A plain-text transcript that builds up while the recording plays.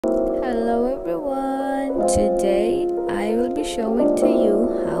Today, I will be showing to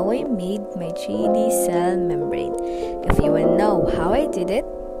you how I made my 3D cell membrane. If you want to know how I did it,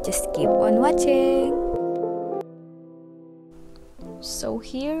 just keep on watching. So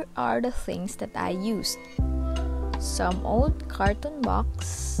here are the things that I used. Some old carton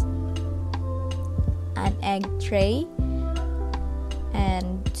box, an egg tray,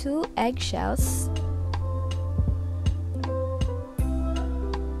 and 2 eggshells,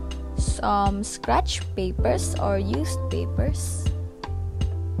 some scratch papers or used papers,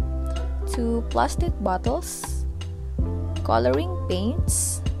 2 plastic bottles, coloring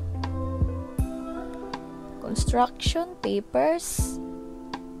paints, construction papers,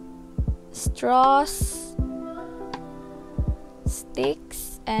 straws,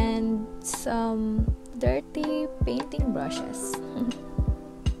 sticks, and some dirty painting brushes,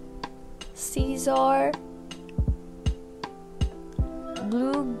 scissor,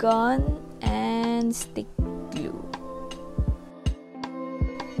 glue gun, and stick glue.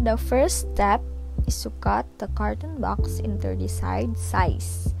 The first step is to cut the carton box into desired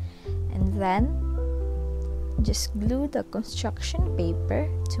size, and then just glue the construction paper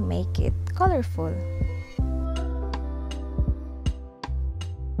to make it colorful.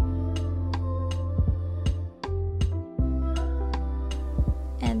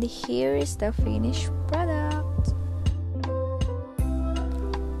 And here is the finished product.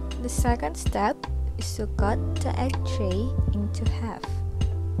 The second step is to cut the egg tray into half.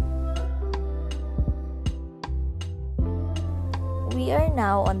 We are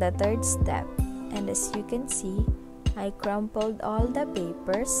now on the third step, and as you can see, I crumpled all the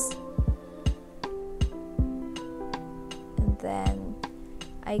papers, and then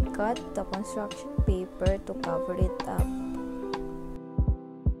I cut the construction paper to cover it up.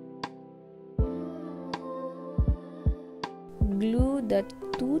 Glue the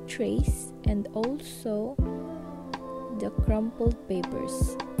 2 trays and also the crumpled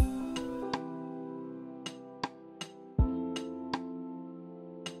papers.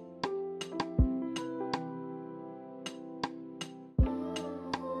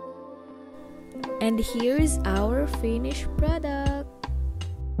 And here's our finished product.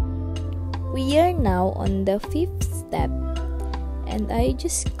 We are now on the 5th step, and I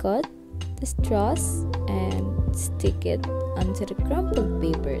just cut the straws and stick it onto the crumpled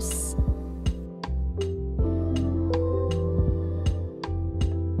papers.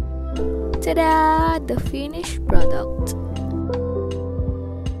 Ta-da! The finished product.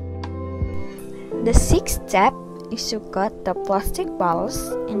 The 6th step is to cut the plastic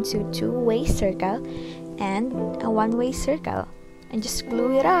bottles into 2-way circle and a 1-way circle, and just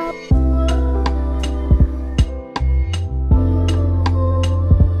glue it up.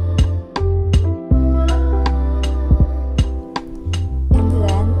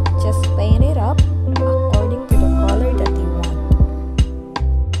 Paint it up according to the color that you want.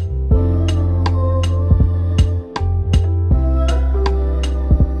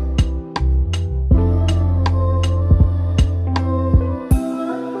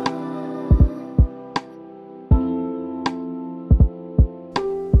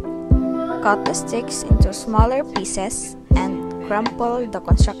 Cut the sticks into smaller pieces and crumple the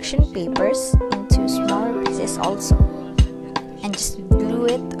construction papers into smaller pieces also, and just glue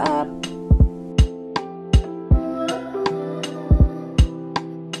it up.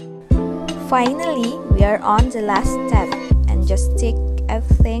 Finally, we are on the last step, and just stick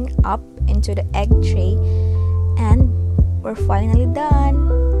everything up into the egg tray, and we're finally done.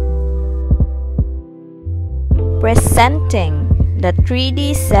 Presenting the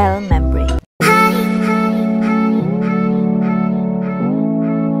 3D cell membrane.